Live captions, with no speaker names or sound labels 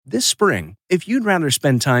This spring, if you'd rather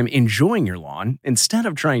spend time enjoying your lawn instead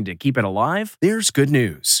of trying to keep it alive, there's good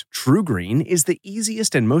news. TruGreen is the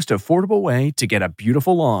easiest and most affordable way to get a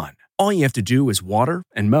beautiful lawn. All you have to do is water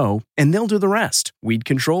and mow, and they'll do the rest. Weed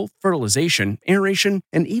control, fertilization, aeration,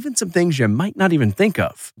 and even some things you might not even think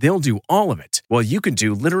of. They'll do all of it, while you can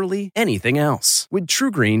do literally anything else. With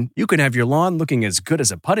TruGreen, you can have your lawn looking as good as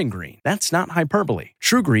a putting green. That's not hyperbole.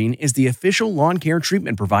 TruGreen is the official lawn care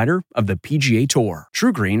treatment provider of the PGA Tour.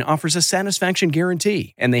 TruGreen offers a satisfaction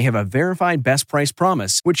guarantee, and they have a verified best price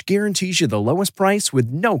promise, which guarantees you the lowest price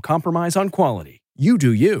with no compromise on quality. You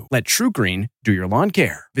do you. Let TruGreen do your lawn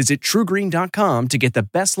care. Visit TruGreen.com to get the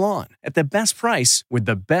best lawn at the best price with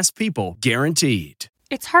the best people guaranteed.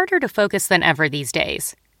 It's harder to focus than ever these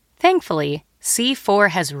days. Thankfully, C4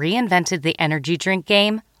 has reinvented the energy drink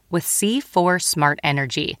game with C4 Smart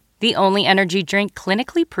Energy, the only energy drink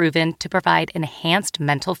clinically proven to provide enhanced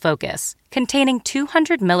mental focus, containing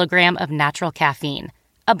 200 milligrams of natural caffeine,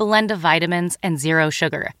 a blend of vitamins, and zero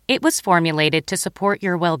sugar. It was formulated to support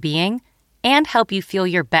your well-being and help you feel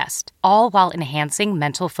your best, all while enhancing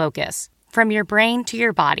mental focus. From your brain to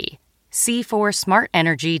your body, C4 Smart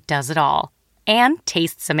Energy does it all and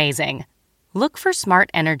tastes amazing. Look for Smart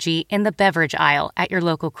Energy in the beverage aisle at your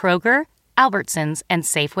local Kroger, Albertsons, and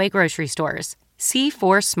Safeway grocery stores.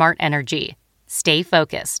 C4 Smart Energy. Stay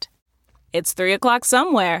focused. It's 3 o'clock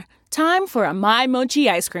somewhere. Time for a My Mochi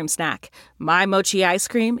ice cream snack. My Mochi ice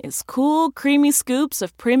cream is cool, creamy scoops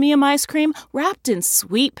of premium ice cream wrapped in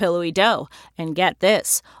sweet, pillowy dough. And get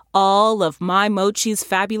this, all of My Mochi's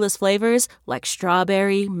fabulous flavors like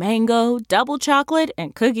strawberry, mango, double chocolate,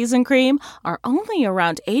 and cookies and cream are only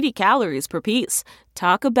around 80 calories per piece.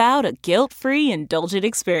 Talk about a guilt-free, indulgent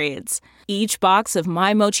experience. Each box of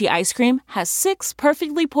My Mochi ice cream has 6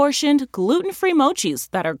 perfectly portioned, gluten-free mochis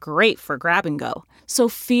that are great for grab and go. So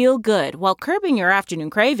feel good while curbing your afternoon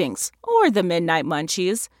cravings or the midnight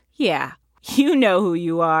munchies. Yeah, you know who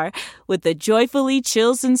you are with the joyfully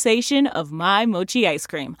chill sensation of My Mochi ice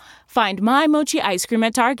cream. Find My Mochi ice cream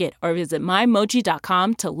at Target or visit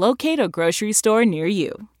MyMochi.com to locate a grocery store near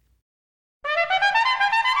you.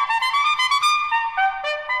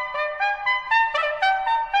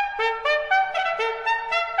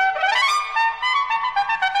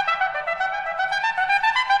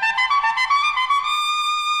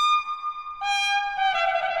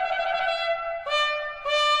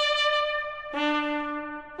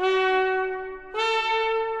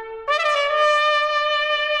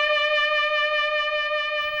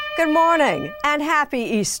 Good morning and happy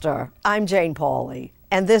Easter. I'm Jane Pauley,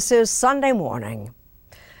 and this is Sunday Morning.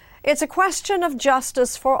 It's a question of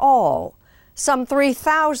justice for all. Some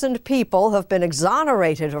 3,000 people have been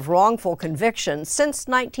exonerated of wrongful conviction since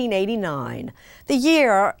 1989, the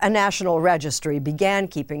year a national registry began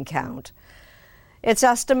keeping count. It's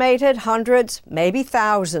estimated hundreds, maybe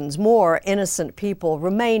thousands more innocent people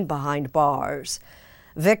remain behind bars,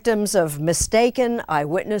 victims of mistaken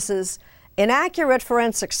eyewitnesses, inaccurate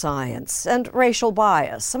forensic science, and racial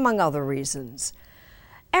bias, among other reasons.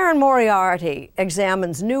 Erin Moriarty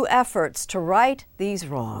examines new efforts to right these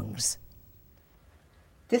wrongs.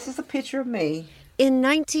 This is a picture of me. In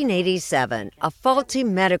 1987, a faulty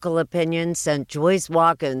medical opinion sent Joyce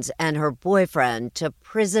Watkins and her boyfriend to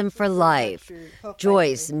prison for life.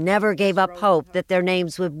 Joyce never gave up hope that their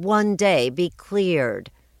names would one day be cleared.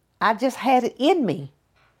 I just had it in me.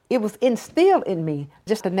 It was instilled in me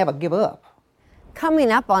just to never give up.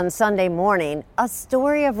 Coming up on Sunday Morning, a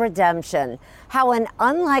story of redemption, how an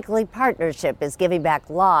unlikely partnership is giving back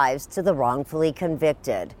lives to the wrongfully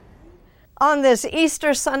convicted. On this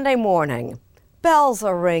Easter Sunday morning, bells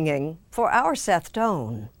are ringing for our Seth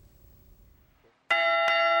Doane.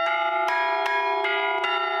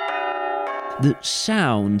 The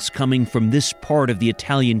sounds coming from this part of the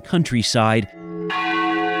Italian countryside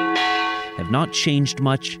have not changed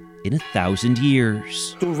much in 1,000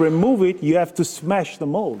 years. To remove it, you have to smash the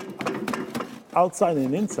mold, outside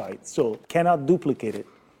and inside, so cannot duplicate it.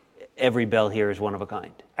 Every bell here is one of a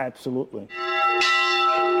kind. Absolutely.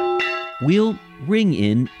 We'll ring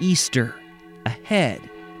in Easter ahead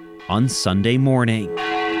on Sunday Morning.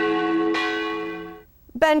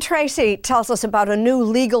 Ben Tracy tells us about a new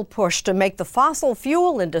legal push to make the fossil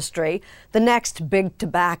fuel industry the next big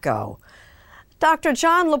tobacco. Dr.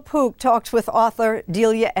 John LaPook talks with author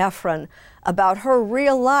Delia Ephron about her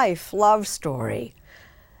real-life love story.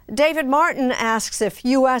 David Martin asks if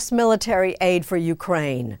U.S. military aid for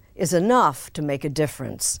Ukraine is enough to make a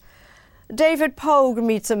difference. David Pogue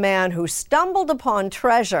meets a man who stumbled upon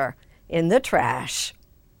treasure in the trash.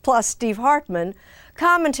 Plus Steve Hartman,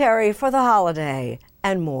 commentary for the holiday,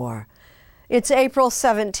 and more. It's April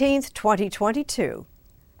 17th, 2022.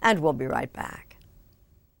 and we'll be right back.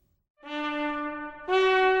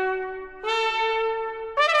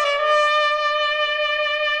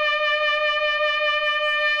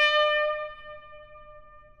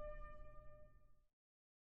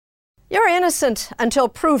 You're innocent until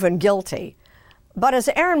proven guilty. But as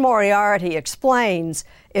Erin Moriarty explains,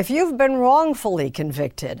 if you've been wrongfully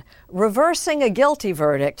convicted, reversing a guilty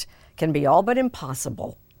verdict can be all but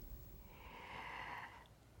impossible.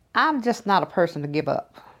 I'm just not a person to give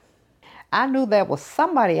up. I knew there was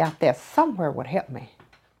somebody out there somewhere would help me.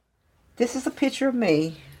 This is a picture of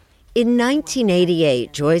me. In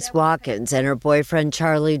 1988, Joyce Watkins and her boyfriend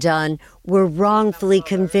Charlie Dunn were wrongfully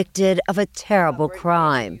convicted of a terrible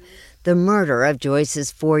crime, the murder of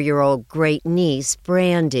Joyce's 4-year-old great-niece,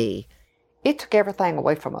 Brandy. It took everything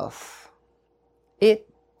away from us. It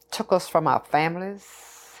took us from our families,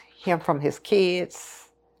 him from his kids,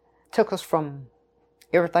 took us from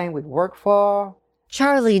everything we worked for.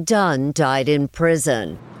 Charlie Dunn died in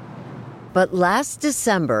prison. But last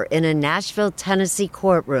December, in a Nashville, Tennessee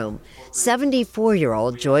courtroom,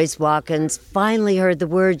 74-year-old Joyce Watkins finally heard the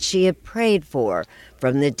words she had prayed for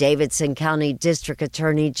from the Davidson County District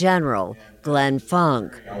Attorney General, Glenn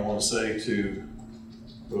Funk. I want to say to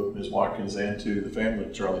both Ms. Watkins and to the family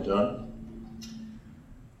of Charlie Dunn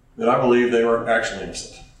that I believe they were actually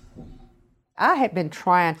innocent. I had been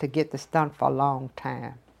trying to get this done for a long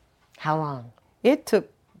time. How long? It took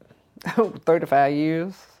 35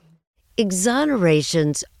 years.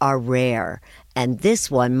 Exonerations are rare, and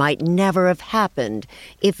this one might never have happened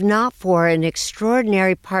if not for an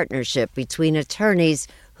extraordinary partnership between attorneys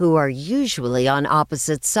who are usually on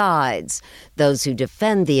opposite sides, those who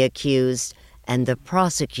defend the accused and the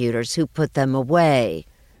prosecutors who put them away.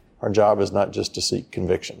 Our job is not just to seek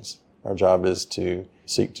convictions. Our job is to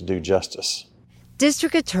seek to do justice.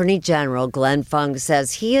 District Attorney General Glenn Funk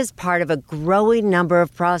says he is part of a growing number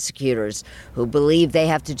of prosecutors who believe they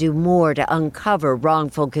have to do more to uncover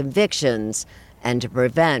wrongful convictions and to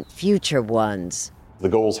prevent future ones. The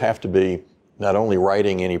goals have to be not only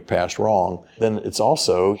righting any past wrong, then it's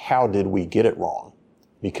also how did we get it wrong?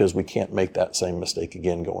 Because we can't make that same mistake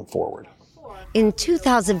again going forward. In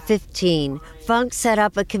 2015, Funk set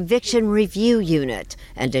up a conviction review unit,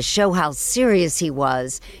 and to show how serious he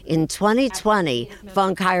was, in 2020,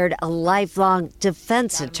 Funk hired a lifelong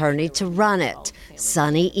defense attorney to run it,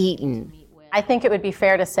 Sonny Eaton. I think it would be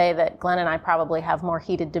fair to say that Glenn and I probably have more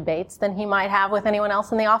heated debates than he might have with anyone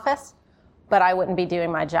else in the office, but I wouldn't be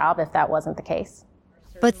doing my job if that wasn't the case.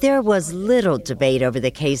 But there was little debate over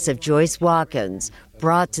the case of Joyce Watkins,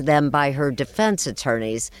 brought to them by her defense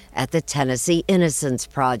attorneys at the Tennessee Innocence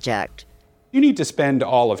Project. You need to spend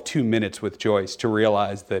all of 2 minutes with Joyce to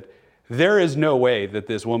realize that there is no way that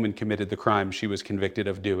this woman committed the crime she was convicted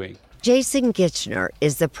of doing. Jason Gitchner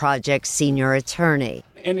is the project's senior attorney.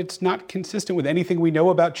 And it's not consistent with anything we know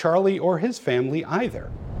about Charlie or his family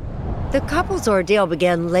either. The couple's ordeal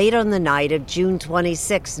began late on the night of June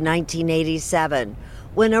 26, 1987,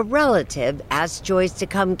 when a relative asked Joyce to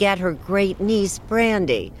come get her great-niece,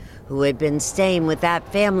 Brandy, who had been staying with that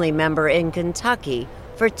family member in Kentucky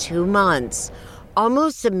for 2 months.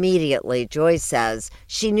 Almost immediately, Joyce says,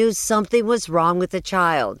 she knew something was wrong with the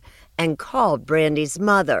child and called Brandy's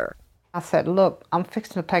mother. I said, look, I'm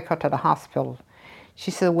fixing to take her to the hospital.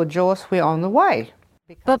 She said, well, Joyce, we're on the way.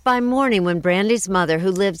 But by morning, when Brandy's mother,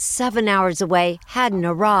 who lived 7 hours away, hadn't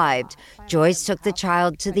arrived, Joyce took the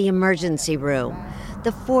child to the emergency room. The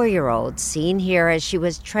 4-year-old, seen here as she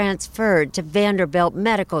was transferred to Vanderbilt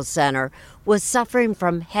Medical Center, was suffering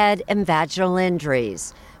from head and vaginal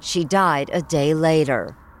injuries. She died a day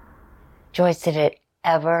later. Joyce, did it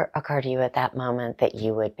ever occur to you at that moment that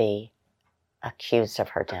you would be accused of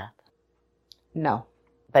her death? No.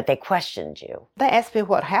 But they questioned you. They asked me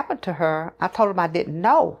what happened to her. I told them I didn't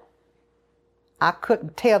know. I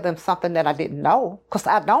couldn't tell them something that I didn't know, because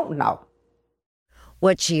I don't know.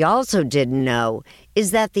 What she also didn't know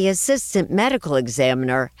is that the assistant medical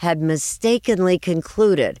examiner had mistakenly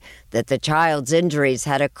concluded that the child's injuries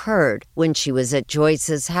had occurred when she was at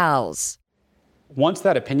Joyce's house. Once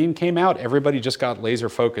that opinion came out, everybody just got laser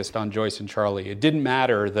focused on Joyce and Charlie. It didn't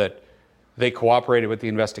matter that they cooperated with the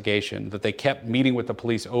investigation, that they kept meeting with the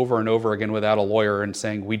police over and over again without a lawyer and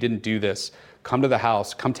saying, we didn't do this. Come to the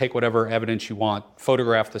house, come take whatever evidence you want,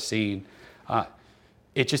 photograph the scene.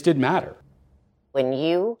 It just didn't matter. When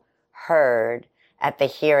you heard at the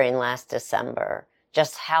hearing last December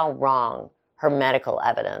just how wrong her medical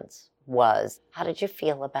evidence was, how did you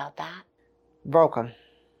feel about that? Broken.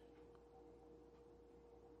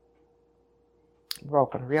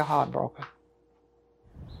 Broken, real hard broken.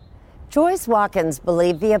 Joyce Watkins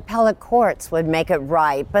believed the appellate courts would make it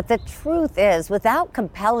right, but the truth is, without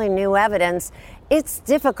compelling new evidence, it's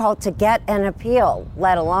difficult to get an appeal,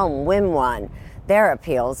 let alone win one. Their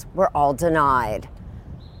appeals were all denied.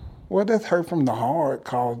 Well, that's hurt from the heart,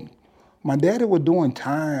 because my daddy was doing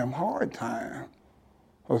time, hard time,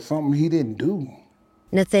 or something he didn't do.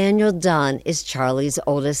 Nathaniel Dunn is Charlie's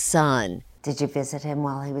oldest son. Did you visit him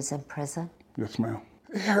while he was in prison? Yes, ma'am.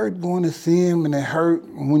 It hurt going to see him, and it hurt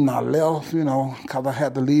when I left, because I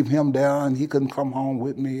had to leave him there and he couldn't come home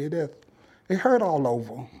with me. It hurt all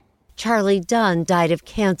over. Charlie Dunn died of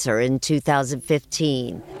cancer in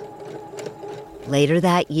 2015. Later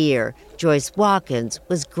that year, Joyce Watkins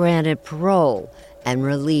was granted parole and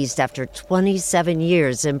released after 27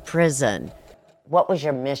 years in prison. What was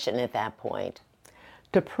your mission at that point?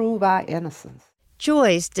 To prove our innocence.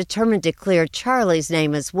 Joyce, determined to clear Charlie's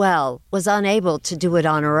name as well, was unable to do it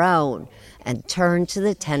on her own and turned to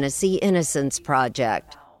the Tennessee Innocence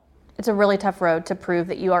Project. It's a really tough road to prove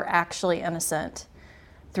that you are actually innocent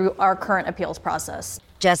through our current appeals process.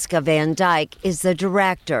 Jessica Van Dyke is the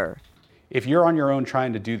director. If you're on your own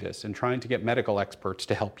trying to do this and trying to get medical experts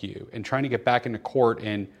to help you and trying to get back into court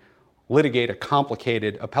and litigate a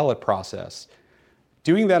complicated appellate process,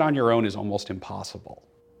 doing that on your own is almost impossible.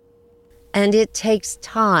 And it takes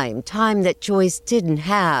time that Joyce didn't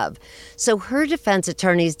have. So her defense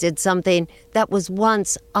attorneys did something that was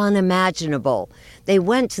once unimaginable. They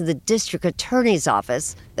went to the district attorney's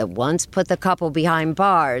office that once put the couple behind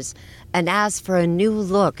bars and asked for a new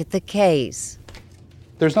look at the case.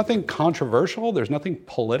 There's nothing controversial, there's nothing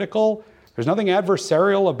political, there's nothing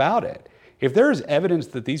adversarial about it. If there is evidence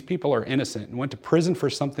that these people are innocent and went to prison for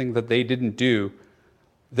something that they didn't do,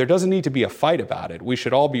 there doesn't need to be a fight about it. We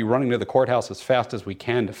should all be running to the courthouse as fast as we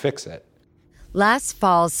can to fix it. Last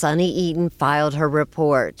fall, Sunny Eaton filed her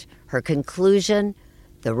report. Her conclusion,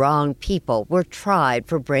 the wrong people were tried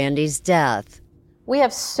for Brandy's death. We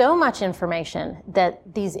have so much information that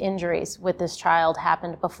these injuries with this child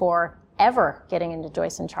happened before ever getting into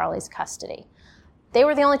Joyce and Charlie's custody. They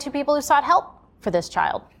were the only two people who sought help for this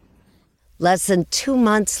child. Less than 2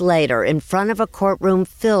 months later, in front of a courtroom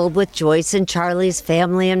filled with Joyce and Charlie's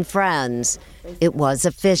family and friends, it was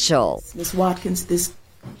official. Ms. Watkins, this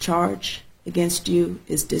charge against you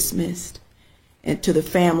is dismissed. And to the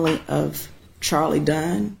family of Charlie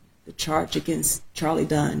Dunn, the charge against Charlie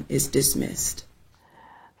Dunn is dismissed.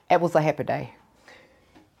 It was a happy day.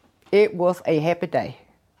 It was a happy day.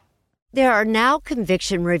 There are now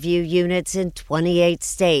conviction review units in 28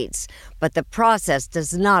 states, but the process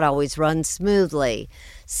does not always run smoothly.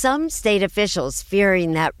 Some state officials,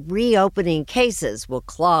 fearing that reopening cases will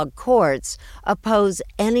clog courts, oppose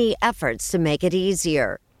any efforts to make it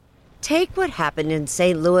easier. Take what happened in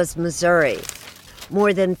St. Louis, Missouri.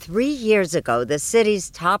 More than 3 years ago, the city's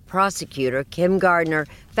top prosecutor, Kim Gardner,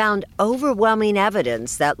 found overwhelming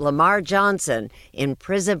evidence that Lamar Johnson, in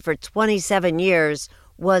prison for 27 years,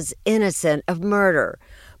 was innocent of murder,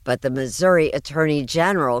 but the Missouri Attorney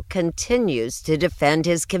General continues to defend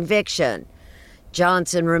his conviction.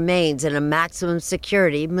 Johnson remains in a maximum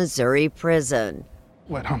security Missouri prison.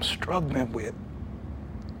 What I'm struggling with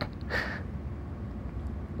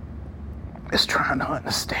is trying to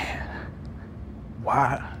understand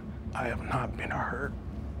why I have not been hurt.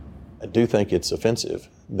 I do think it's offensive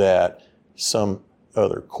that some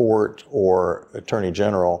other court or attorney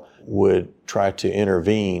general would try to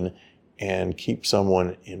intervene and keep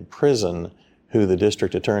someone in prison who the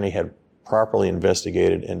district attorney had properly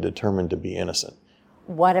investigated and determined to be innocent.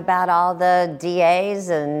 What about all the DAs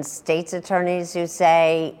and state's attorneys who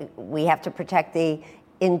say we have to protect the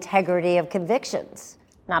integrity of convictions?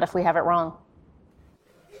 Not if we have it wrong.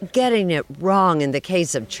 Getting it wrong in the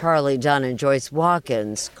case of Charlie Dunn and Joyce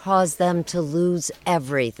Watkins caused them to lose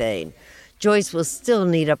everything. Joyce will still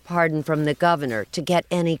need a pardon from the governor to get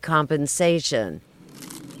any compensation.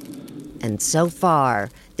 And so far,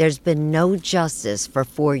 there's been no justice for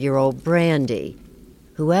 4-year-old Brandy.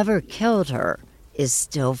 Whoever killed her is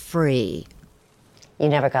still free. You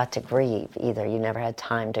never got to grieve either. You never had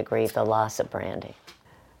time to grieve the loss of Brandy.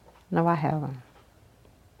 No, I haven't.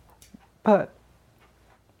 But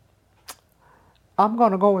I'm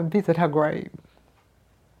going to go and visit her grave.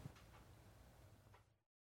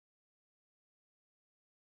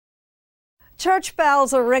 Church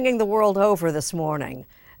bells are ringing the world over this morning,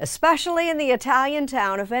 especially in the Italian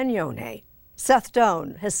town of Agnone. Seth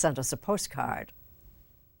Doan has sent us a postcard.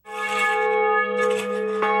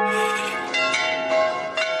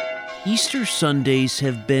 Easter Sundays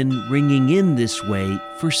have been ringing in this way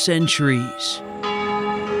for centuries.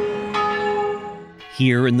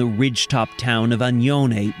 Here in the ridgetop town of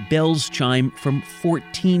Agnone, bells chime from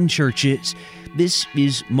 14 churches. This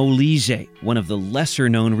is Molise, one of the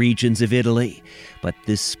lesser-known regions of Italy. But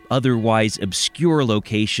this otherwise obscure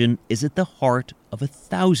location is at the heart of a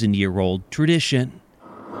 1,000-year-old tradition.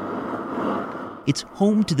 It's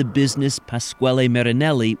home to the business Pasquale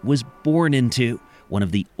Marinelli was born into, one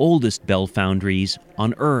of the oldest bell foundries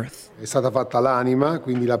on Earth. È stata fatta l'anima,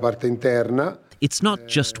 quindi la parte interna. It's not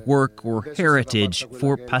just work or heritage.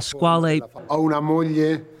 For Pasquale, Ho una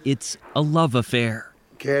moglie it's a love affair.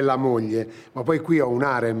 che è la moglie, ma poi qui ho un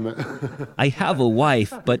harem. I have a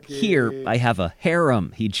wife, but here I have a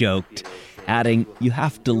harem, he joked, adding, you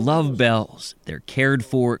have to love bells. They're cared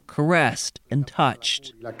for, caressed, and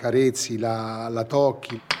touched. La carezzi, la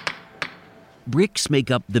tocchi. Bricks make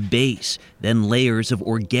up the base, then layers of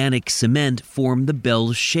organic cement form the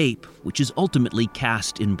bell's shape, which is ultimately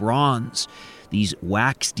cast in bronze. These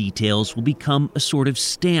wax details will become a sort of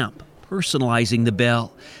stamp, personalizing the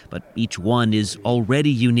bell, but each one is already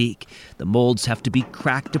unique. The molds have to be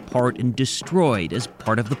cracked apart and destroyed as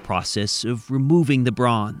part of the process of removing the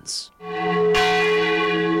bronze.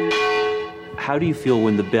 How do you feel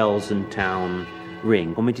when the bells in town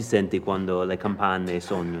ring? Come ti senti quando le campane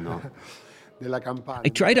suonano? I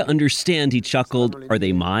try to understand, he chuckled. Are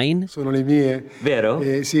they mine? Sono le mie. Vero?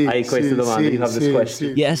 Hai questa domanda? You have this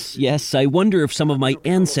question? Yes. I wonder if some of my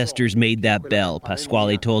ancestors made that bell,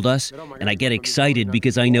 Pasquale told us, and I get excited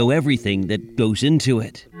because I know everything that goes into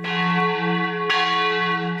it.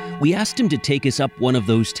 We asked him to take us up one of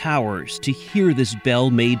those towers to hear this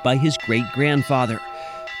bell made by his great-grandfather.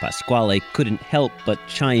 Pasquale couldn't help but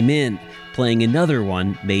chime in, playing another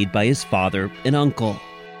one made by his father and uncle.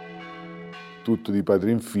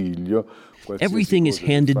 Everything is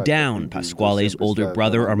handed down, Pasquale's older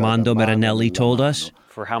brother Armando Marinelli told us.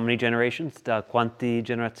 For how many generations? Da quanti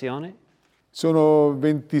generazioni? Sono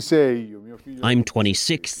 26. I'm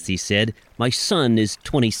 26th, he said. My son is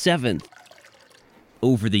 27th.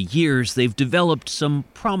 Over the years, they've developed some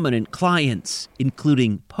prominent clients,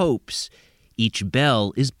 including popes. Each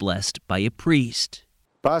bell is blessed by a priest.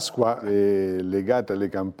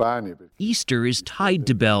 Easter is tied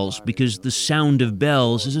to bells because the sound of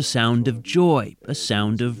bells is a sound of joy, a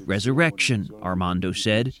sound of resurrection, Armando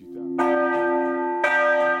said.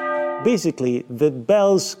 Basically, the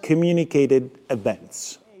bells communicated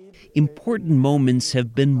events. Important moments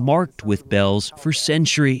have been marked with bells for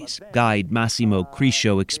centuries, guide Massimo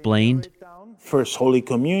Criscio explained. First Holy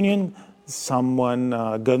Communion, someone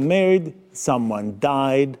got married, someone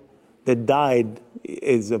died. The died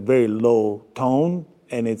is a very low tone,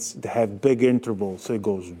 and they have big intervals, so it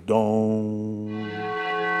goes dong,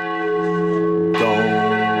 dong.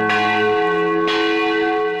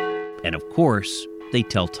 And of course, they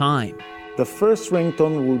tell time. The first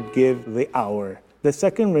ringtone would give the hour. The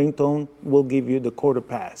second ringtone will give you the quarter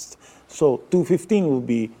past. So 2:15 will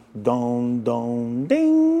be dong, dong,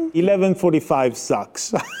 ding. 11:45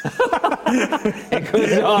 sucks. It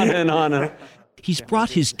goes on and on. He's brought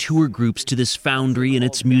his tour groups to this foundry and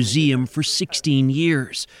its museum for 16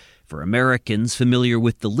 years. For Americans familiar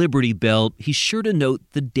with the Liberty Bell, he's sure to note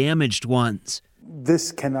the damaged ones.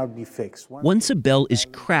 This cannot be fixed. Once a bell is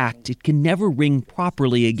cracked, it can never ring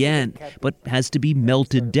properly again, but has to be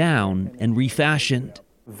melted down and refashioned.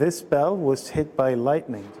 This bell was hit by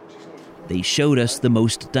lightning. They showed us the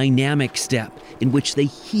most dynamic step, in which they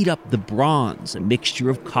heat up the bronze, a mixture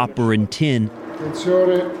of copper and tin,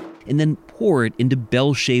 and then pour it into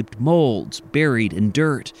bell-shaped molds buried in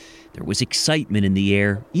dirt. There was excitement in the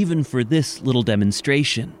air, even for this little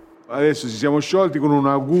demonstration.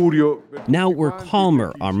 Now we're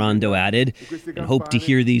calmer, Armando added, and hope to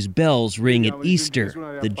hear these bells ring at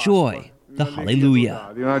Easter, the joy, the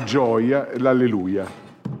hallelujah.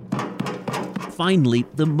 Finally,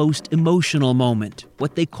 the most emotional moment,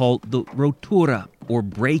 what they call the rottura, or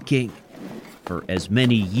breaking. For as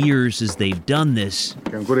many years as they've done this,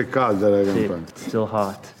 still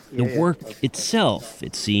hot. The work itself,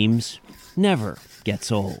 it seems, never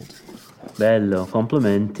gets old. Bello,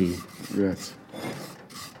 complimenti. Grazie.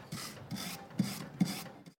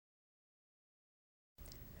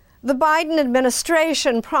 The Biden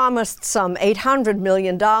administration promised some $800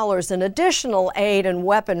 million in additional aid and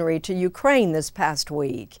weaponry to Ukraine this past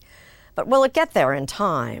week. But will it get there in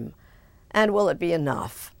time? And will it be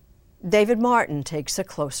enough? David Martin takes a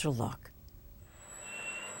closer look.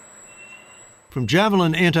 From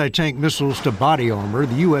Javelin anti-tank missiles to body armor,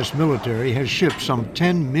 the U.S. military has shipped some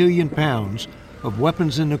 10 million pounds of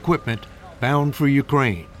weapons and equipment bound for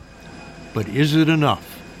Ukraine. But is it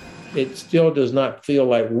enough? It still does not feel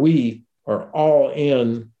like we are all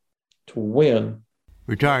in to win.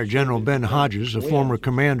 Retired General Ben Hodges, a former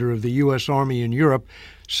commander of the U.S. Army in Europe,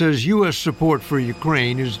 says U.S. support for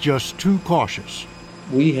Ukraine is just too cautious.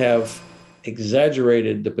 We have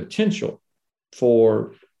exaggerated the potential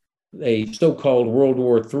for a so-called World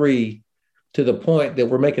War III to the point that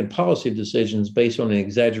we're making policy decisions based on an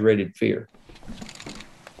exaggerated fear.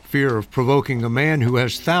 Fear of provoking a man who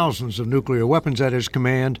has thousands of nuclear weapons at his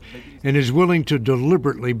command and is willing to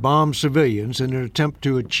deliberately bomb civilians in an attempt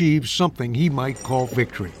to achieve something he might call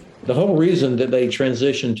victory. The whole reason that they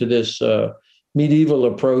transitioned to this medieval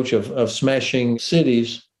approach of smashing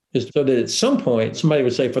cities is so that at some point somebody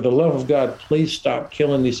would say, for the love of God, please stop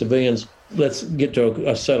killing these civilians. Let's get to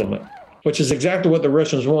a settlement, which is exactly what the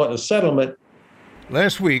Russians want, a settlement.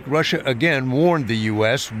 Last week, Russia again warned the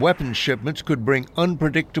U.S. weapons shipments could bring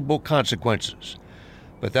unpredictable consequences.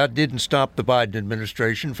 But that didn't stop the Biden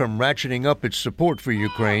administration from ratcheting up its support for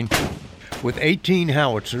Ukraine with 18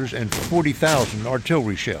 howitzers and 40,000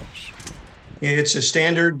 artillery shells. It's a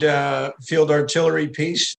standard field artillery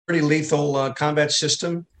piece, pretty lethal combat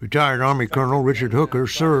system. Retired Army Colonel Richard Hooker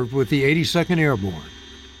served with the 82nd Airborne.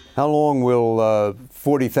 How long will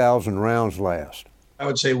 40,000 rounds last? I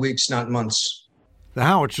would say weeks, not months. The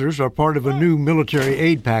howitzers are part of a new military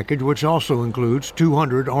aid package, which also includes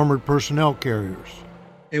 200 armored personnel carriers.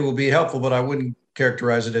 It will be helpful, but I wouldn't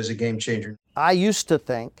characterize it as a game changer. I used to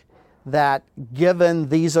think that given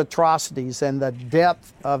these atrocities and the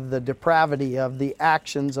depth of the depravity of the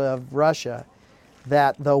actions of Russia,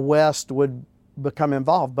 that the West would become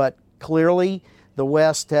involved. But clearly, the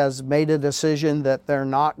West has made a decision that they're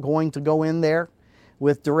not going to go in there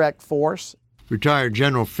with direct force. Retired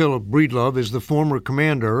General Philip Breedlove is the former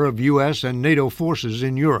commander of U.S. and NATO forces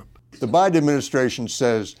in Europe. The Biden administration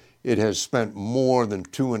says it has spent more than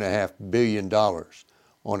 $2.5 billion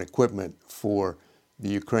on equipment for the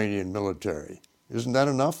Ukrainian military. Isn't that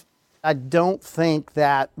enough? I don't think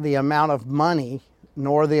that the amount of money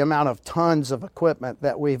nor the amount of tons of equipment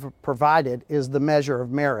that we've provided is the measure of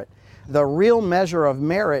merit. The real measure of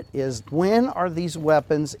merit is when are these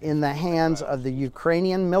weapons in the hands of the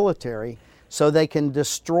Ukrainian military so they can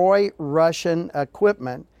destroy Russian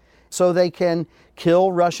equipment, so they can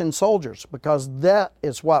kill Russian soldiers, because that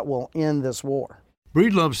is what will end this war.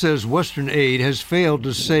 Breedlove says Western aid has failed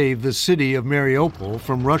to save the city of Mariupol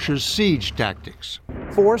from Russia's siege tactics.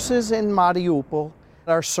 Forces in Mariupol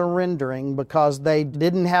are surrendering because they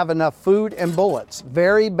didn't have enough food and bullets,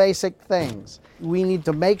 very basic things. We need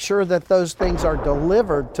to make sure that those things are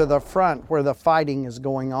delivered to the front where the fighting is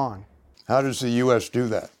going on. How does the U.S. do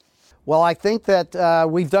that? Well, I think that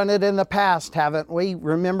we've done it in the past, haven't we?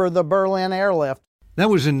 Remember the Berlin airlift? That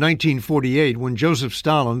was in 1948 when Joseph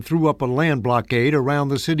Stalin threw up a land blockade around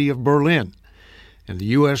the city of Berlin, and the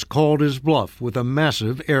U.S. called his bluff with a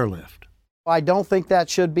massive airlift. I don't think that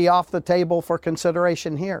should be off the table for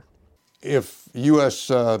consideration here. If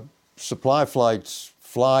U.S. supply flights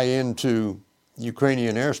fly into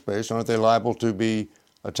Ukrainian airspace, aren't they liable to be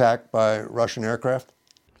attacked by Russian aircraft?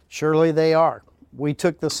 Surely they are. We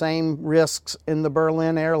took the same risks in the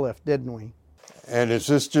Berlin airlift, didn't we? And is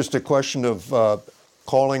this just a question of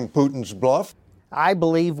calling Putin's bluff? I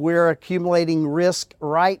believe we're accumulating risk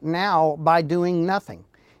right now by doing nothing.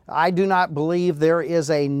 I do not believe there is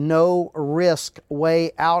a no-risk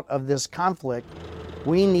way out of this conflict.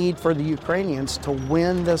 We need for the Ukrainians to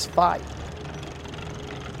win this fight.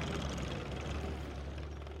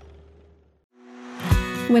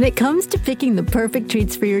 When it comes to picking the perfect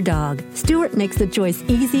treats for your dog, Stewart makes the choice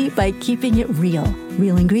easy by keeping it real.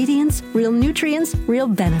 Real ingredients, real nutrients, real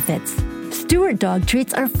benefits. Stewart dog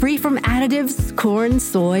treats are free from additives, corn,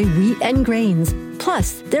 soy, wheat, and grains.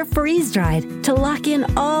 Plus, they're freeze-dried to lock in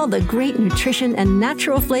all the great nutrition and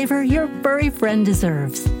natural flavor your furry friend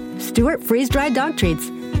deserves. Stewart freeze-dried dog treats.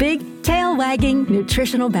 Big, tail-wagging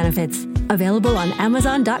nutritional benefits. Available on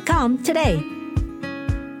Amazon.com today.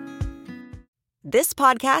 This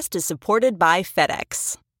podcast is supported by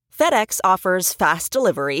FedEx. FedEx offers fast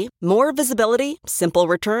delivery, more visibility, simple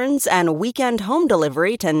returns, and weekend home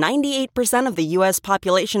delivery to 98% of the U.S.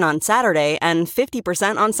 population on Saturday and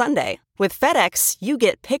 50% on Sunday. With FedEx, you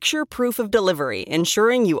get picture proof of delivery,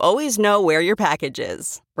 ensuring you always know where your package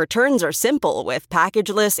is. Returns are simple with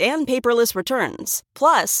packageless and paperless returns.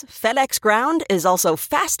 Plus, FedEx Ground is also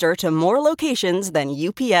faster to more locations than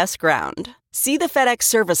UPS Ground. See the FedEx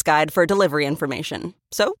service guide for delivery information.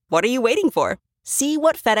 So, what are you waiting for? See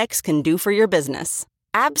what FedEx can do for your business.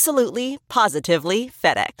 Absolutely, positively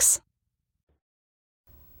FedEx.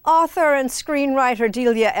 Author and screenwriter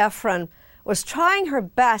Delia Ephron was trying her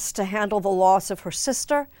best to handle the loss of her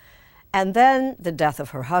sister and then the death of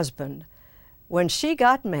her husband when she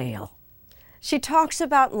got mail. She talks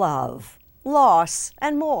about love loss,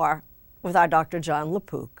 and more with our Dr. John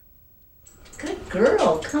LaPook. Good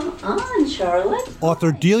girl. Come on, Charlotte.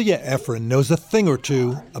 Author Delia Ephron knows a thing or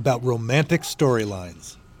two about romantic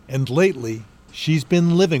storylines, and lately, she's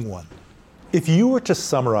been living one. If you were to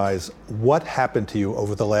summarize what happened to you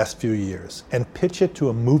over the last few years and pitch it to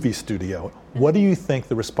a movie studio, what do you think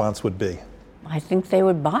the response would be? I think they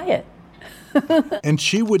would buy it. And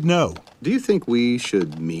she would know. Do you think we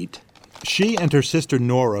should meet? She and her sister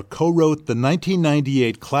Nora co-wrote the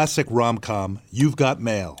 1998 classic rom-com, You've Got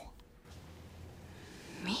Mail.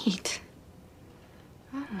 Meet?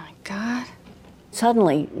 Oh my God.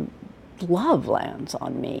 Suddenly, love lands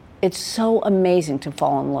on me. It's so amazing to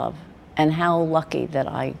fall in love, and how lucky that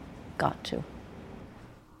I got to.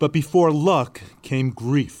 But before luck came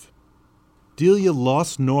grief. Delia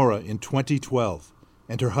lost Nora in 2012,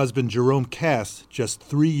 and her husband Jerome Cass just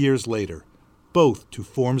 3 years later, both to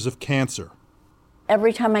forms of cancer.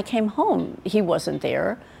 Every time I came home, he wasn't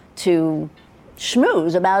there to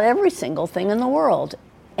schmooze about every single thing in the world.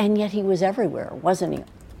 And yet he was everywhere, wasn't he?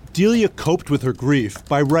 Delia coped with her grief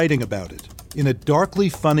by writing about it in a darkly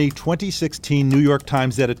funny 2016 New York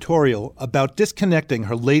Times editorial about disconnecting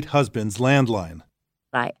her late husband's landline.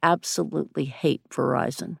 I absolutely hate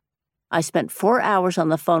Verizon. I spent 4 hours on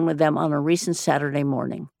the phone with them on a recent Saturday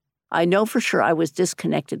morning. I know for sure I was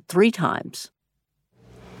disconnected 3 times.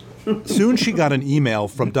 Soon she got an email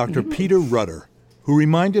from Dr. Peter Rudder, who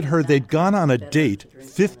reminded her they'd gone on a date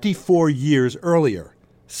 54 years earlier,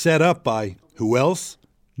 set up by, who else?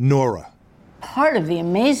 Nora. Part of the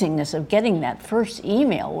amazingness of getting that first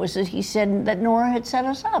email was that he said that Nora had set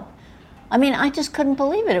us up. I mean, I just couldn't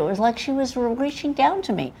believe it. It was like she was reaching down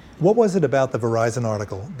to me. What was it about the Verizon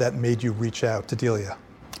article that made you reach out to Delia?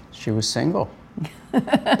 She was single.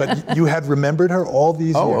 But you had remembered her all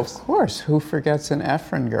these years? Oh, of course. Who forgets an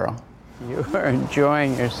Ephron girl? You are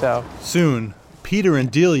enjoying yourself. Soon, Peter and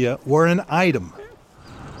Delia were an item.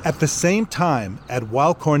 At the same time, at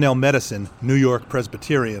Weill Cornell Medicine, New York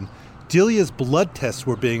Presbyterian, Delia's blood tests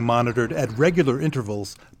were being monitored at regular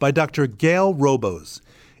intervals by Dr. Gail Robos.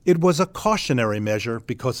 It was a cautionary measure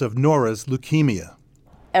because of Nora's leukemia.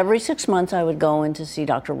 Every 6 months I would go in to see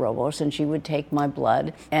Dr. Robos, and she would take my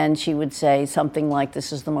blood, and she would say something like,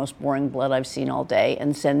 "This is the most boring blood I've seen all day,"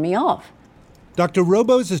 and send me off. Dr.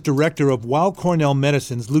 Robos is director of Weill Cornell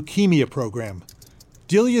Medicine's leukemia program.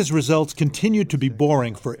 Delia's results continued to be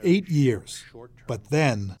boring for 8 years. But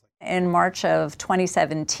then, in March of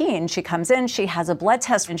 2017, she comes in, she has a blood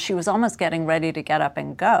test, and she was almost getting ready to get up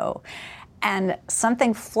and go. And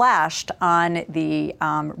something flashed on the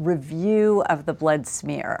review of the blood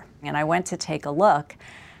smear. And I went to take a look,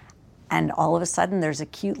 and all of a sudden there's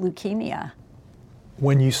acute leukemia.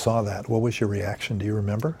 When you saw that, what was your reaction? Do you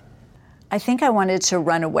remember? I think I wanted to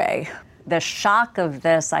run away. The shock of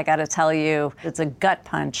this, I gotta tell you, it's a gut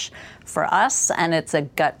punch for us, and it's a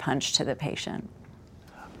gut punch to the patient.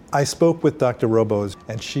 I spoke with Dr. Robos,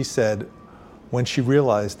 and she said when she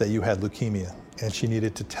realized that you had leukemia and she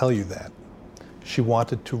needed to tell you that, she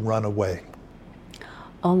wanted to run away.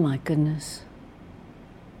 Oh my goodness.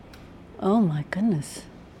 Oh my goodness.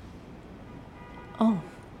 Oh.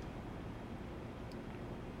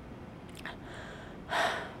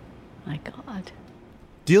 My God.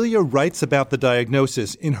 Delia writes about the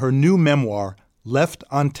diagnosis in her new memoir, Left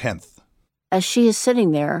on 10th. As she is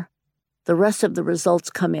sitting there, the rest of the results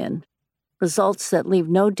come in. Results that leave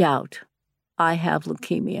no doubt I have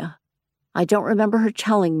leukemia. I don't remember her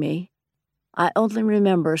telling me. I only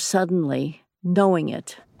remember suddenly knowing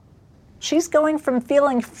it. She's going from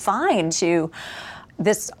feeling fine to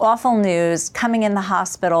this awful news, coming in the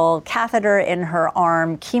hospital, catheter in her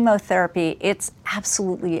arm, chemotherapy. It's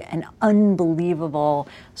absolutely an unbelievable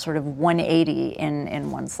sort of 180 in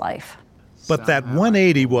one's life. But that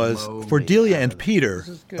 180 was, for Delia and Peter,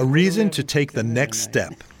 a reason to take the next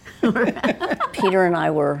step. Peter and I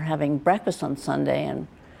were having breakfast on Sunday, and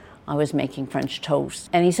I was making French toast.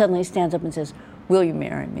 And he suddenly stands up and says, "Will you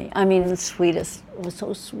marry me?" I mean, the sweetest. It was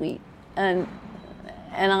so sweet. And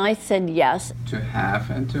I said yes. To have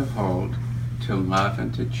and to hold, to love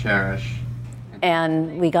and to cherish.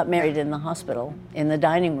 And we got married in the hospital, in the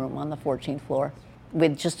dining room on the 14th floor,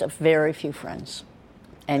 with just a very few friends.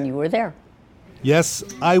 And you were there. Yes,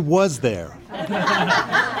 I was there.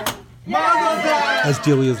 As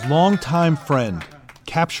Delia's longtime friend,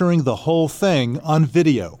 capturing the whole thing on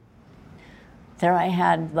video. There I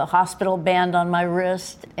had the hospital band on my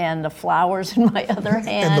wrist and the flowers in my other hand.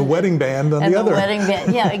 And the wedding band on the other. And the wedding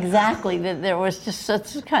band, yeah, exactly. There was just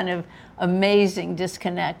such a kind of amazing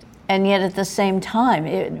disconnect. And yet at the same time,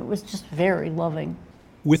 it was just very loving.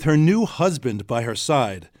 With her new husband by her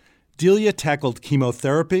side, Delia tackled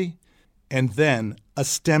chemotherapy and then a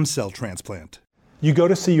stem cell transplant. You go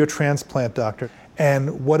to see your transplant doctor,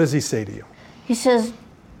 and what does he say to you? He says,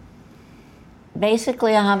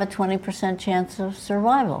 basically, I have a 20% chance of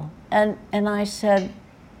survival. And I said,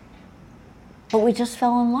 but we just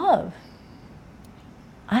fell in love.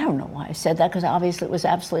 I don't know why I said that, because obviously it was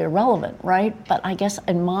absolutely irrelevant, right? But I guess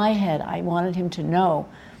in my head, I wanted him to know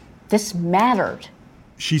this mattered.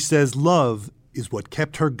 She says love is what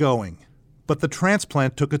kept her going. But the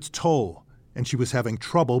transplant took its toll, and she was having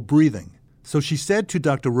trouble breathing. So she said to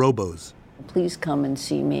Dr. Robos, please come and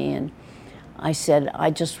see me. And I said,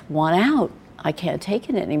 I just want out. I can't take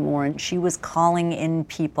it anymore. And She was calling in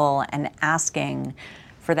people and asking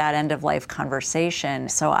for that end-of-life conversation.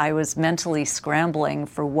 So I was mentally scrambling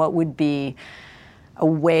for what would be a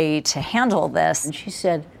way to handle this. And she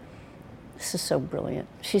said, this is so brilliant.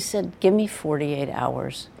 She said, give me 48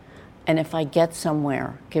 hours, and if I get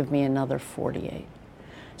somewhere, give me another 48.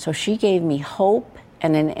 So she gave me hope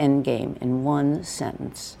and an end game in one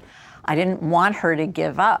sentence. I didn't want her to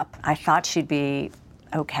give up. I thought she'd be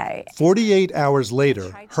okay. 48 hours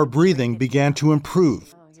later, her breathing began to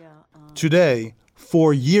improve. Today,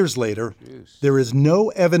 4 years later, there is no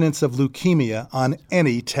evidence of leukemia on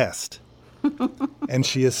any test. And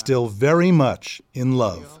she is still very much in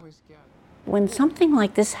love. When something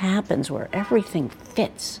like this happens, where everything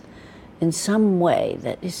fits in some way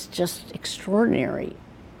that is just extraordinary,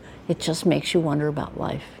 it just makes you wonder about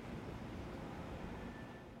life.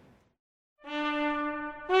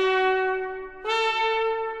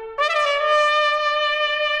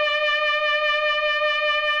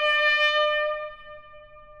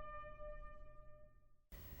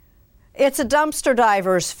 It's a dumpster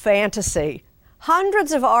diver's fantasy.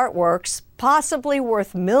 Hundreds of artworks, possibly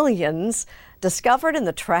worth millions, discovered in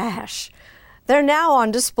the trash. They're now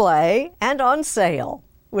on display and on sale.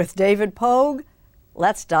 With David Pogue,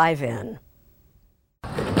 let's dive in.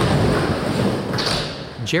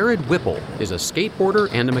 Jared Whipple is a skateboarder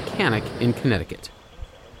and a mechanic in Connecticut.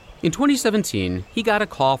 In 2017, he got a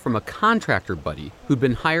call from a contractor buddy who'd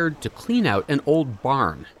been hired to clean out an old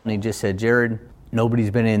barn. And he just said, Jared,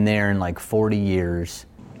 nobody's been in there in like 40 years.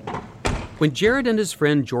 When Jared and his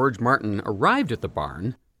friend George Martin arrived at the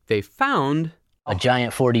barn, they found a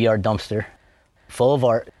giant 40-yard dumpster full of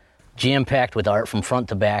art, jam-packed with art from front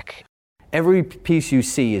to back. Every piece you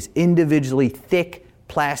see is individually thick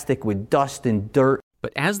plastic with dust and dirt.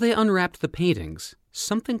 But as they unwrapped the paintings,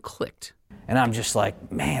 something clicked. And I'm just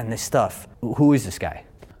like, man, this stuff, who is this guy?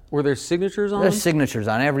 Were there signatures on There's signatures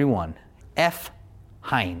on every one. F.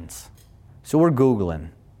 Hines. So we're Googling,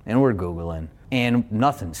 and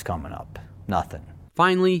nothing's coming up. Nothing.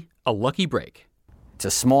 Finally, a lucky break. It's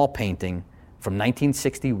a small painting from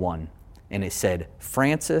 1961, and it said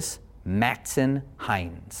Francis Matson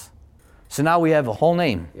Hines. So now we have a whole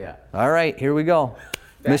name. Yeah. All right, here we go.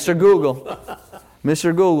 Mr. Google.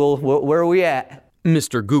 Mr. Google, where are we at?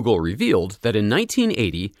 Mr. Google revealed that in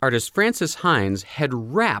 1980, artist Francis Hines had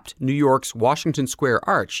wrapped New York's Washington Square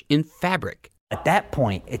Arch in fabric. At that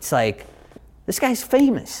point, it's like, this guy's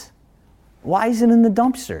famous. Why is it in the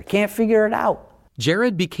dumpster? Can't figure it out.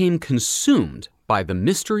 Jared became consumed by the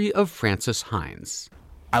mystery of Francis Hines.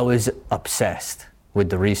 I was obsessed with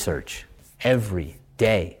the research every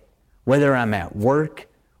day, whether I'm at work,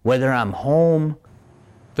 whether I'm home.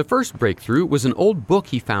 The first breakthrough was an old book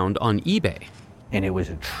he found on eBay. And it was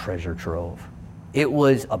a treasure trove. It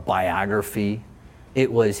was a biography.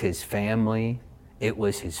 It was his family. It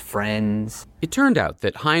was his friends. It turned out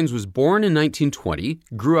that Hines was born in 1920,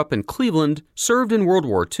 grew up in Cleveland, served in World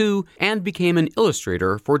War II, and became an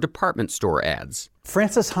illustrator for department store ads.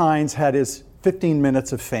 Francis Hines had his 15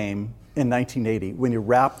 minutes of fame in 1980 when he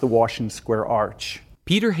wrapped the Washington Square Arch.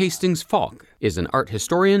 Peter Hastings Falk is an art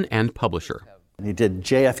historian and publisher. He did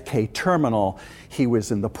JFK Terminal. He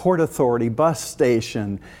was in the Port Authority bus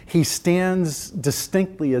station. He stands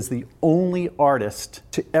distinctly as the only artist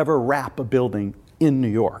to ever wrap a building in New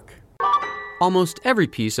York. Almost every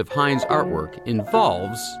piece of Hines' artwork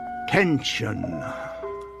involves tension.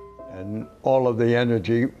 And all of the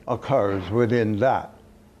energy occurs within that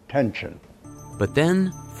tension. But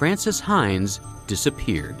then Francis Hines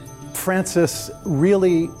disappeared. Francis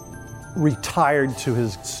really retired to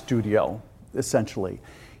his studio. Essentially,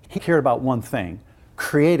 he cared about one thing: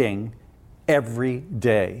 creating every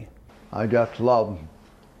day. I just love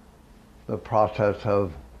the process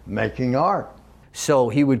of making art. So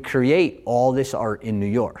he would create all this art in New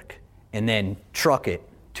York and then truck it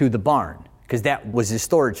to the barn, because that was his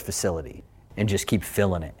storage facility, and just keep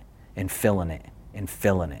filling it and filling it and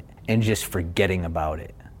filling it and just forgetting about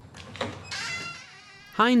it.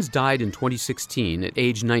 Hines died in 2016 at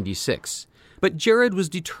age 96. But Jared was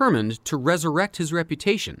determined to resurrect his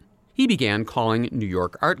reputation. He began calling New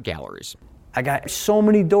York art galleries. I got so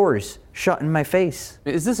many doors shut in my face.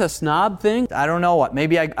 Is this a snob thing? I don't know.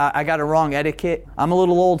 Maybe I got a wrong etiquette. I'm a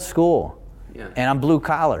little old school, and I'm blue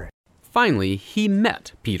collar. Finally, he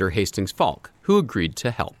met Peter Hastings Falk, who agreed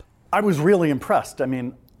to help. I was really impressed. I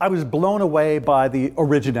mean, I was blown away by the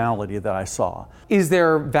originality that I saw. Is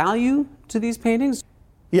there value to these paintings?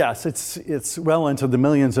 Yes, it's well into the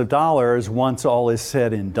millions of dollars once all is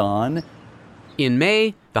said and done. In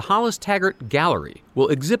May, the Hollis Taggart Gallery will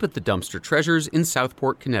exhibit the dumpster treasures in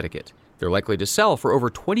Southport, Connecticut. They're likely to sell for over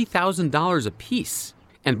 $20,000 apiece.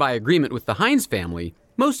 And by agreement with the Hines family,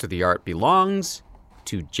 most of the art belongs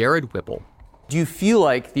to Jared Whipple. Do you feel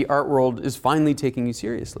like the art world is finally taking you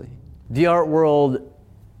seriously? The art world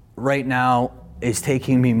right now is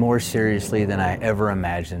taking me more seriously than I ever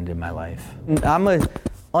imagined in my life. I'm a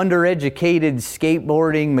undereducated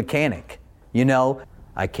skateboarding mechanic, you know?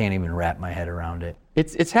 I can't even wrap my head around it.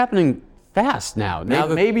 It's happening fast now.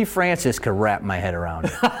 Maybe Francis could wrap my head around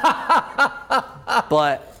it.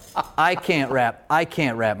 But I can't wrap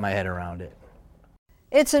my head around it.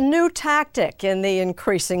 It's a new tactic in the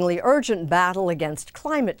increasingly urgent battle against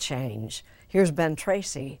climate change. Here's Ben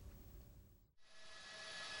Tracy.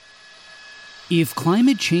 If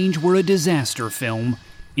climate change were a disaster film,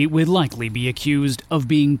 it would likely be accused of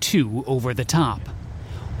being too over the top.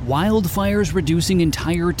 Wildfires reducing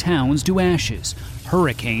entire towns to ashes,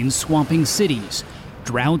 hurricanes swamping cities,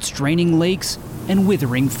 droughts draining lakes and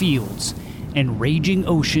withering fields, and raging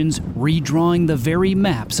oceans redrawing the very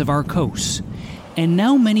maps of our coasts. And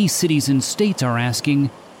now many cities and states are asking,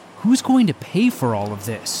 who's going to pay for all of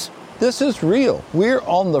this? This is real. We're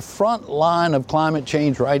on the front line of climate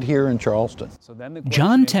change right here in Charleston.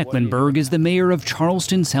 John Tecklenburg is the mayor of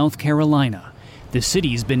Charleston, South Carolina. The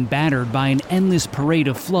city's been battered by an endless parade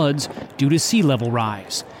of floods due to sea level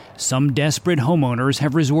rise. Some desperate homeowners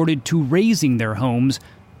have resorted to raising their homes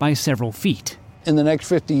by several feet. In the next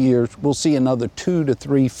 50 years, we'll see another 2 to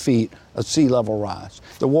 3 feet of sea level rise.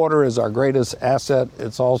 The water is our greatest asset.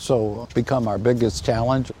 It's also become our biggest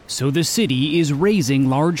challenge. So the city is raising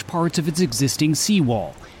large parts of its existing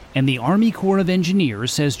seawall. And the Army Corps of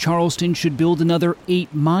Engineers says Charleston should build another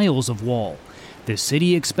 8 miles of wall. The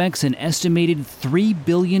city expects an estimated $3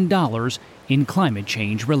 billion in climate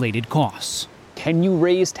change-related costs. Can you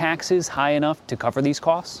raise taxes high enough to cover these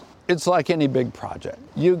costs? It's like any big project.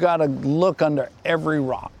 You got to look under every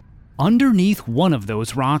rock. Underneath one of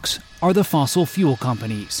those rocks are the fossil fuel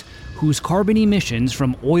companies, whose carbon emissions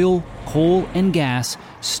from oil, coal, and gas,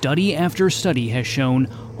 study after study has shown,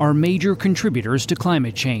 are major contributors to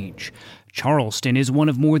climate change. Charleston is one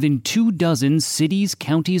of more than 24 cities,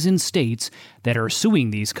 counties, and states that are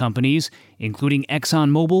suing these companies, including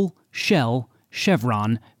ExxonMobil, Shell,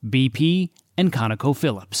 Chevron, BP, and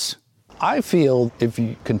ConocoPhillips. I feel if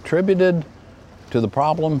you contributed to the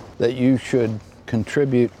problem, that you should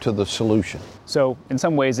contribute to the solution. So, in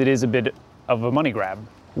some ways, it is a bit of a money grab.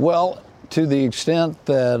 Well, to the extent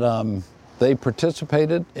that they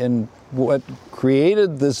participated in what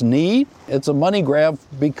created this need, it's a money grab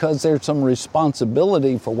because there's some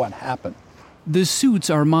responsibility for what happened. The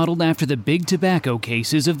suits are modeled after the big tobacco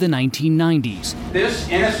cases of the 1990s. This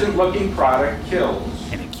innocent-looking product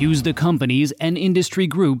kills. And accuse the companies and industry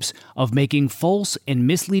groups of making false and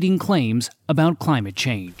misleading claims about climate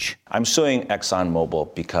change. I'm suing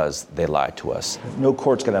ExxonMobil because they lied to us. No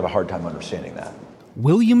court's going to have a hard time understanding that.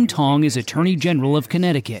 William Tong is Attorney General of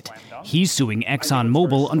Connecticut. He's suing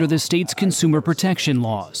ExxonMobil under the state's consumer protection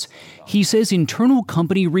laws. He says internal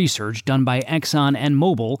company research done by Exxon and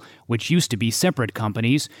Mobil, which used to be separate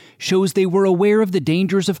companies, shows they were aware of the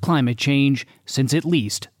dangers of climate change since at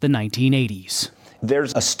least the 1980s.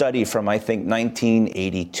 There's a study from, I think,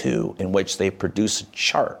 1982 in which they produce a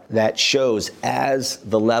chart that shows as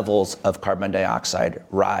the levels of carbon dioxide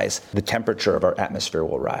rise, the temperature of our atmosphere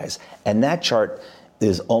will rise. And that chart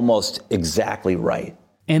is almost exactly right.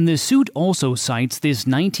 And the suit also cites this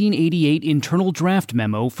 1988 internal draft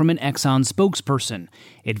memo from an Exxon spokesperson,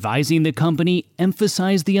 advising the company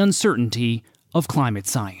emphasize the uncertainty of climate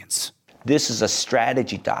science. This is a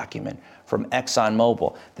strategy document from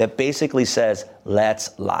ExxonMobil that basically says,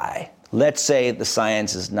 let's lie. Let's say the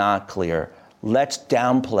science is not clear. Let's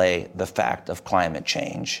downplay the fact of climate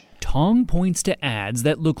change. Tong points to ads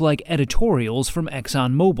that look like editorials from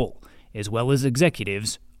ExxonMobil, as well as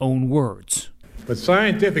executives' own words. But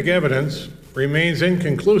scientific evidence remains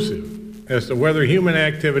inconclusive as to whether human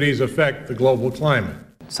activities affect the global climate.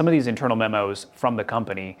 Some of these internal memos from the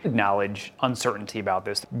company acknowledge uncertainty about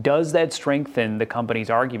this. Does that strengthen the company's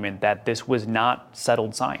argument that this was not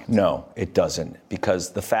settled science? No, it doesn't,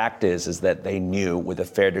 because the fact is that they knew with a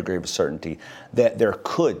fair degree of certainty that there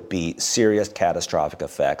could be serious catastrophic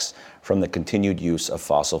effects from the continued use of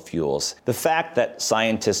fossil fuels. The fact that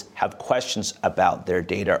scientists have questions about their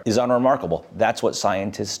data is unremarkable. That's what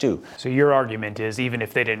scientists do. So your argument is even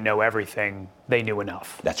if they didn't know everything, they knew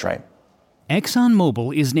enough. That's right.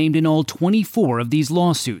 ExxonMobil is named in all 24 of these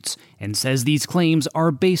lawsuits and says these claims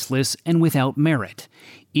are baseless and without merit.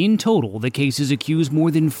 In total, the cases accuse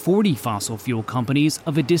more than 40 fossil fuel companies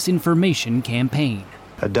of a disinformation campaign.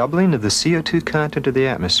 A doubling of the CO2 content of the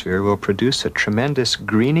atmosphere will produce a tremendous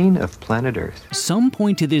greening of planet Earth. Some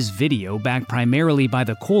point to this video, backed primarily by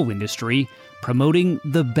the coal industry, promoting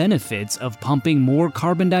the benefits of pumping more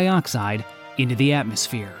carbon dioxide into the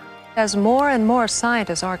atmosphere. As more and more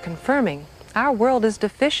scientists are confirming, our world is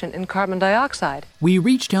deficient in carbon dioxide. We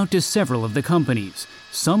reached out to several of the companies.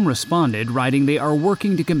 Some responded, writing they are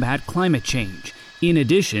working to combat climate change. In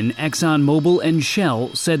addition, ExxonMobil and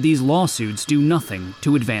Shell said these lawsuits do nothing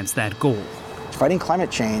to advance that goal. Fighting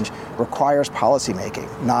climate change requires policymaking,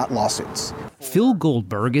 not lawsuits. Phil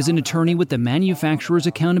Goldberg is an attorney with the Manufacturers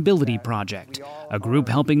Accountability Project, a group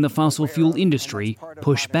helping the fossil fuel industry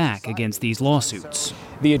push back against these lawsuits.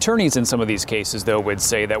 The attorneys in some of these cases, though, would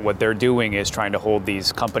say that what they're doing is trying to hold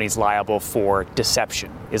these companies liable for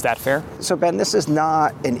deception. Is that fair? So, Ben, this is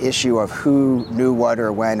not an issue of who knew what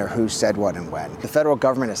or when or who said what and when. The federal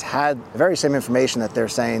government has had the very same information that they're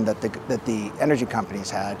saying that the energy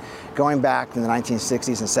companies had going back in the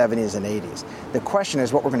 1960s and 70s and 80s. The question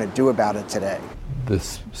is what we're going to do about it today. The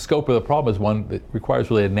scope of the problem is one that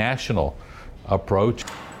requires really a national approach.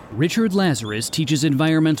 Richard Lazarus teaches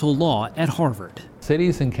environmental law at Harvard.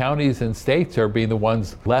 Cities and counties and states are being the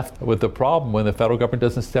ones left with the problem when the federal government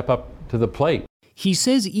doesn't step up to the plate. He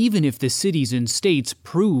says even if the cities and states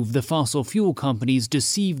prove the fossil fuel companies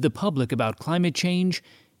deceive the public about climate change,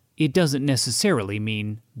 it doesn't necessarily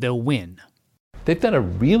mean they'll win. They've done a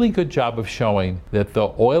really good job of showing that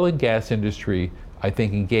the oil and gas industry, I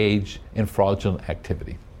think, engaged in fraudulent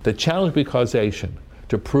activity. The challenge will be causation,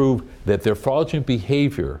 to prove that their fraudulent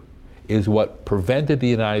behavior is what prevented the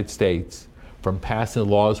United States from passing the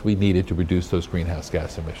laws we needed to reduce those greenhouse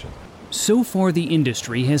gas emissions. So far, the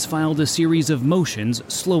industry has filed a series of motions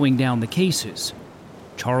slowing down the cases.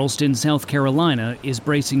 Charleston, South Carolina is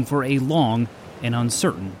bracing for a long and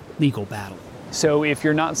uncertain legal battle. So if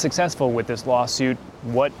you're not successful with this lawsuit,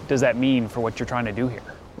 what does that mean for what you're trying to do here?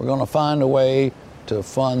 We're going to find a way to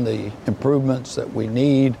fund the improvements that we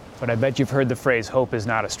need. But I bet you've heard the phrase, hope is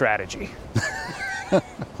not a strategy.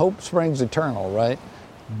 Hope springs eternal, right?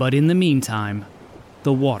 But in the meantime,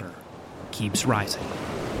 the water keeps rising.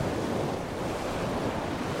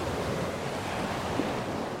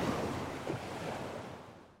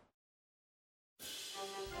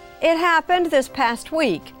 It happened this past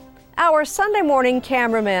week. Our Sunday morning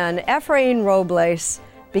cameraman, Efrain Robles,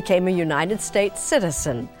 became a United States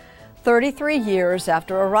citizen 33 years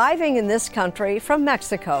after arriving in this country from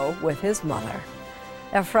Mexico with his mother.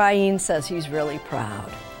 Efrain says he's really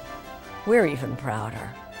proud. We're even prouder.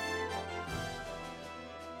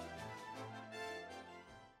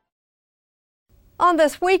 On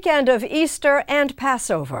this weekend of Easter and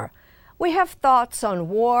Passover, we have thoughts on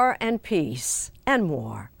war and peace and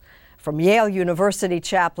more. From Yale University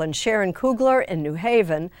chaplain Sharon Kugler in New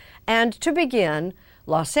Haven, and to begin,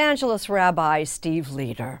 Los Angeles Rabbi Steve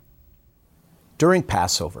Leder. During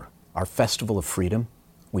Passover, our festival of freedom,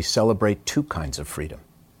 we celebrate two kinds of freedom: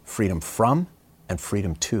 freedom from and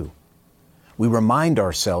freedom to. We remind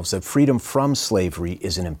ourselves that freedom from slavery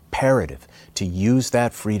is an imperative to use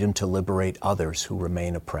that freedom to liberate others who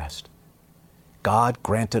remain oppressed. God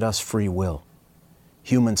granted us free will.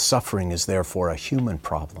 Human suffering is therefore a human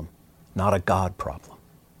problem, not a God problem.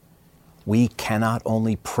 We cannot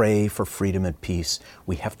only pray for freedom and peace,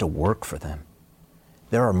 we have to work for them.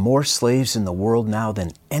 There are more slaves in the world now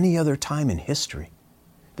than any other time in history.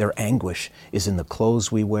 Their anguish is in the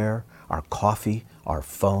clothes we wear, our coffee, our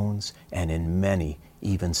phones, and in many,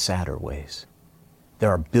 even sadder ways. There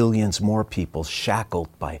are billions more people shackled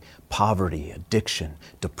by poverty, addiction,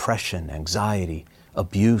 depression, anxiety,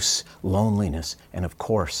 abuse, loneliness, and of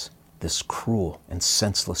course, this cruel and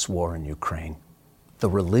senseless war in Ukraine. The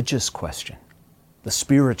religious question, the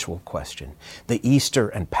spiritual question, the Easter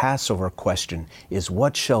and Passover question is,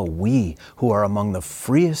 what shall we, who are among the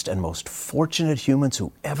freest and most fortunate humans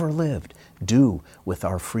who ever lived, do with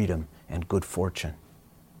our freedom and good fortune?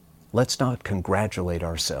 Let's not congratulate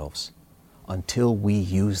ourselves. until we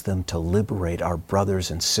use them to liberate our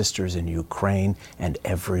brothers and sisters in Ukraine and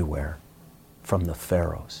everywhere from the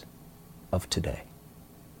pharaohs of today.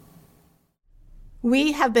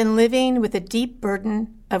 We have been living with a deep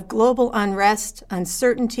burden of global unrest,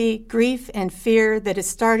 uncertainty, grief, and fear that is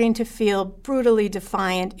starting to feel brutally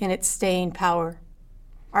defiant in its staying power.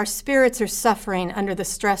 Our spirits are suffering under the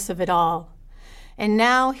stress of it all. And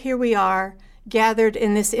now here we are, gathered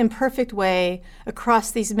in this imperfect way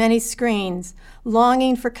across these many screens,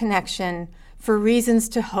 longing for connection, for reasons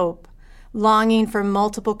to hope, longing for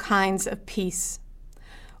multiple kinds of peace.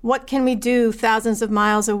 What can we do thousands of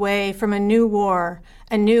miles away from a new war,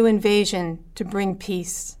 a new invasion, to bring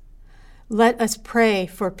peace? Let us pray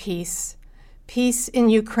for peace. Peace in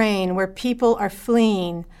Ukraine, where people are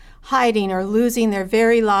fleeing, hiding, or losing their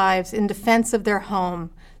very lives in defense of their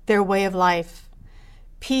home, their way of life.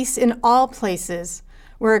 Peace in all places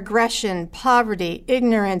where aggression, poverty,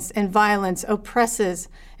 ignorance, and violence oppresses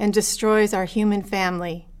and destroys our human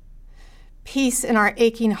family. Peace in our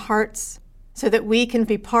aching hearts, so that we can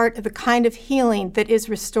be part of the kind of healing that is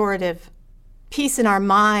restorative. Peace in our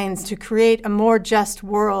minds to create a more just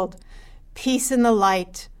world. Peace in the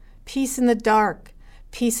light, peace in the dark,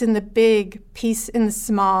 peace in the big, peace in the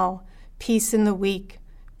small, peace in the weak,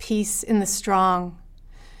 peace in the strong.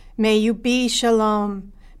 May you be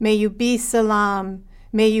shalom, may you be salam,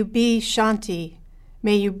 may you be shanti,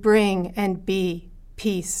 may you bring and be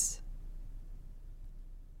peace.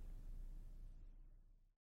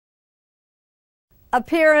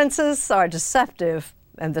 Appearances are deceptive,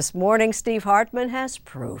 and this morning Steve Hartman has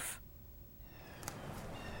proof.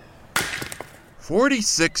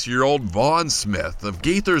 46-year-old Vaughn Smith of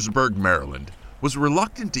Gaithersburg, Maryland, was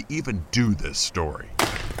reluctant to even do this story.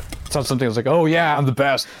 It's not something that's like, oh yeah, I'm the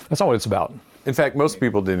best. That's not what it's about. In fact, most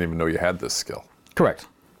people didn't even know you had this skill. Correct.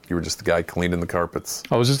 You were just the guy cleaning the carpets.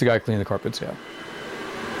 I was just the guy cleaning the carpets, yeah.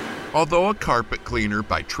 Although a carpet cleaner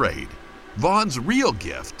by trade, Vaughn's real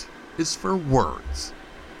gift is for words.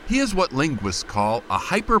 He is what linguists call a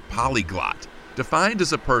hyperpolyglot, defined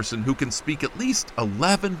as a person who can speak at least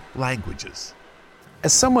 11 languages.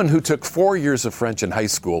 As someone who took 4 years of French in high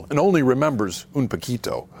school and only remembers un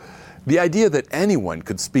poquito, the idea that anyone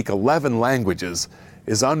could speak 11 languages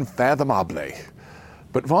is unfathomable.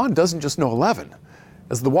 But Vaughn doesn't just know 11.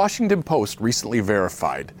 As the Washington Post recently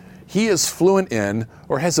verified, he is fluent in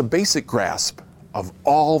or has a basic grasp of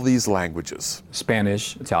all these languages.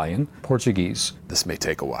 Spanish, Italian, Portuguese. This may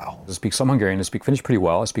take a while. I speak some Hungarian, I speak Finnish pretty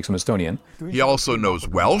well, I speak some Estonian. He also knows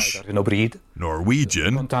Welsh,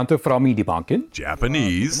 Norwegian,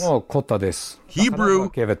 Japanese, Hebrew,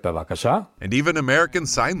 and even American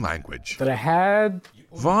Sign Language. That I had.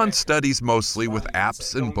 Vaughn studies mostly with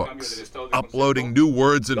apps and books, uploading new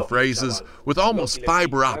words and phrases with almost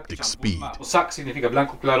fiber optic speed.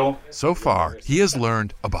 So far, he has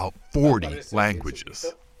learned about 40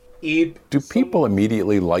 languages. Do people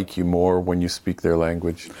immediately like you more when you speak their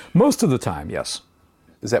language? Most of the time, yes.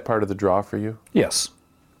 Is that part of the draw for you? Yes.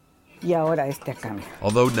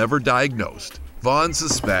 Although never diagnosed, Vaughn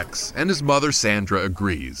suspects, and his mother Sandra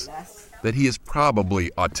agrees, that he is probably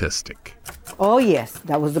autistic. Oh yes,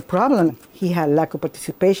 that was the problem. He had lack of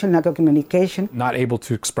participation, lack of communication. Not able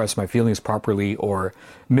to express my feelings properly or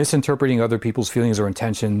misinterpreting other people's feelings or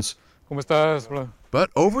intentions.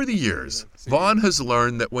 But over the years, Vaughn has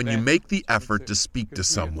learned that when you make the effort to speak to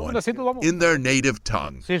someone in their native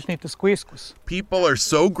tongue, people are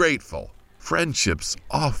so grateful, friendships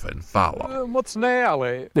often follow.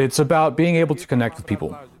 It's about being able to connect with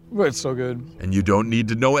people. It's so good. And you don't need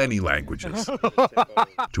to know any languages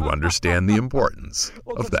to understand the importance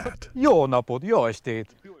of that.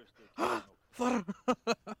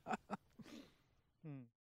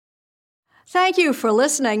 Thank you for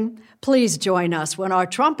listening. Please join us when our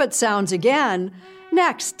trumpet sounds again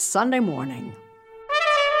next Sunday morning.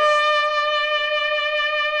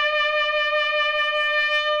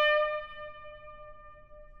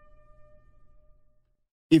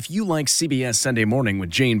 If you like CBS Sunday Morning with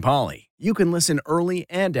Jane Pauley, you can listen early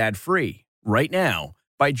and ad-free right now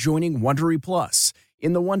by joining Wondery Plus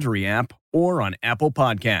in the Wondery app or on Apple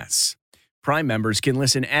Podcasts. Prime members can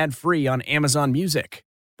listen ad-free on Amazon Music.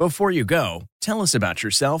 Before you go, tell us about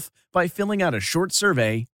yourself by filling out a short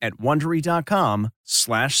survey at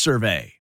Wondery.com/survey.